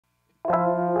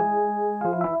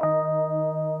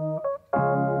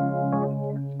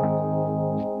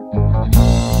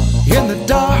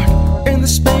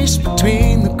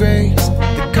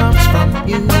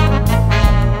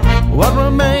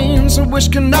things I wish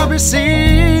cannot be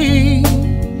seen.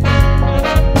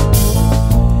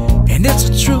 And it's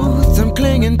a truth I'm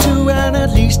clinging to, and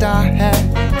at least I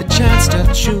had the chance to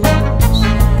choose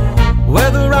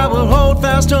whether I will hold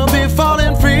fast or be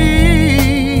falling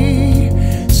free.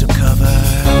 So cover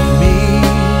me,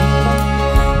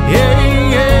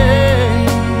 yeah, yeah,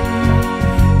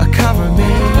 cover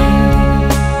me.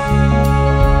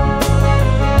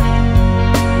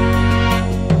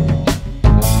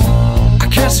 I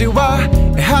can't see why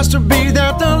it has to be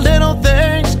that the little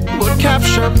things would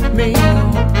capture me.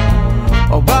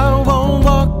 Oh, I won't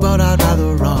walk, but I'd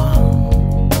rather run.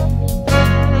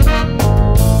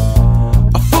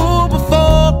 A fool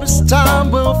before this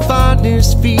time will find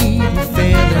his feet,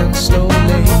 failing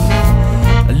slowly,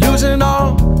 losing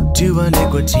all to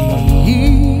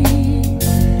iniquity.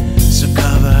 So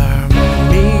cover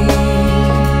me,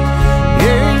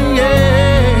 yeah,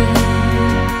 yeah,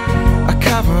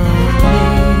 cover me.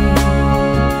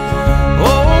 Oh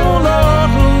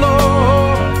Lord,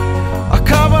 Lord,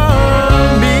 cover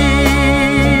me,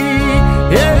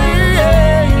 yeah,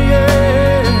 yeah,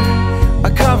 yeah,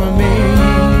 cover me.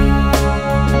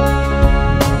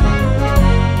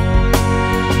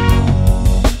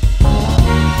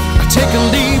 Take a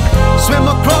leap, swim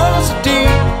across the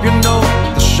deep. You know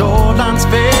the shoreline's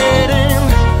fading.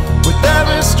 With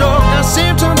every stroke I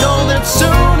seem to know that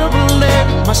sooner or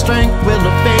later my strength will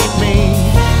evade me.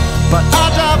 But I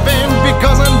dive in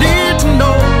because I need to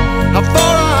know how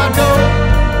far I go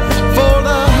for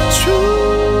the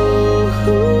truth.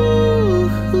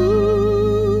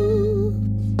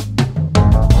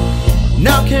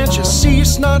 Now can't you see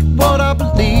it's not what I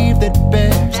believe that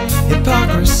bears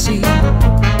hypocrisy?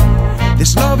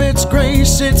 This love, its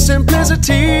grace, its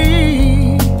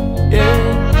simplicity, yeah.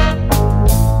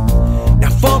 Now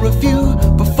for a few,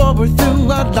 before we're through,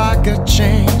 I'd like a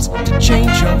chance to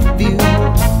change your view.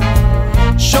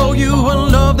 Show you a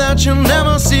love that you'll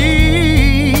never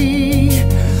see.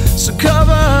 So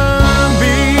cover